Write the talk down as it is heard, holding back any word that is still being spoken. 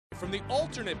from the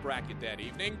alternate bracket that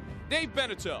evening, Dave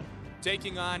Beneteau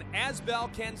taking on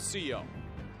Asbel Cancio.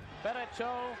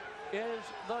 Beneteau is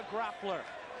the grappler.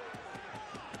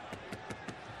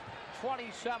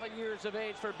 27 years of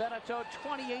age for Beneteau,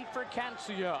 28 for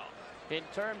Cancio. In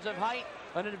terms of height,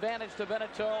 an advantage to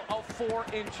Beneteau of 4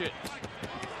 inches.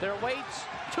 Their weights,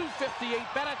 258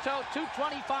 Beneteau,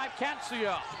 225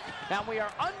 Cancio. And we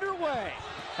are underway.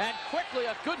 And quickly,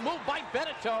 a good move by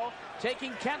Beneteau,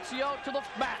 taking Cancio to the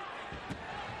mat.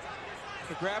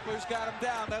 The grappler's got him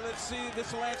down. Now let's see,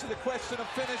 this will answer the question of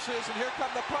finishes, and here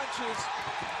come the punches.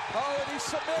 Oh, and he's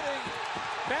submitting.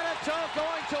 Beneteau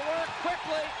going to work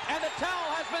quickly, and the towel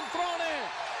has been thrown in.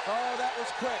 Oh, that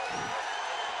was quick.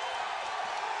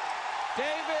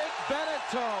 David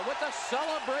Beneteau with the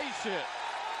celebration.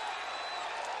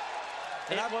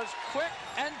 It was quick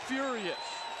and furious.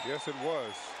 Yes, it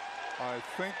was. I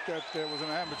think that there was an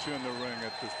amateur in the ring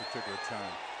at this particular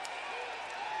time.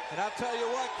 And I'll tell you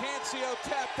what, Cancio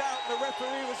tapped out, and the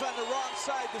referee was on the wrong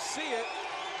side to see it.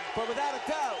 But without a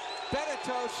doubt,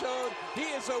 Beneteau showed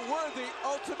he is a worthy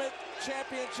Ultimate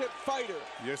Championship fighter.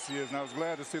 Yes, he is. And I was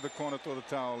glad to see the corner throw the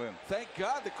towel in. Thank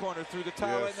God the corner threw the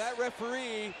towel in. Yes. That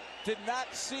referee did not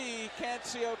see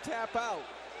Cancio tap out.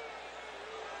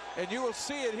 And you will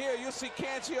see it here. You'll see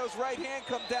Cancio's right hand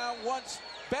come down once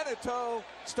Beneteau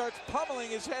starts pummeling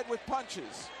his head with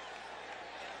punches.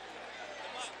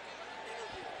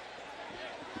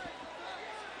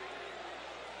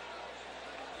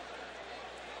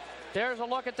 There's a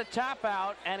look at the tap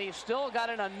out, and he's still got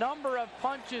in a number of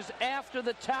punches after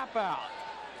the tap out.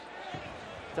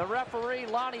 The referee,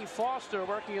 Lonnie Foster,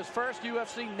 working his first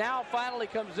UFC, now finally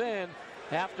comes in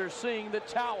after seeing the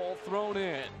towel thrown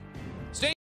in.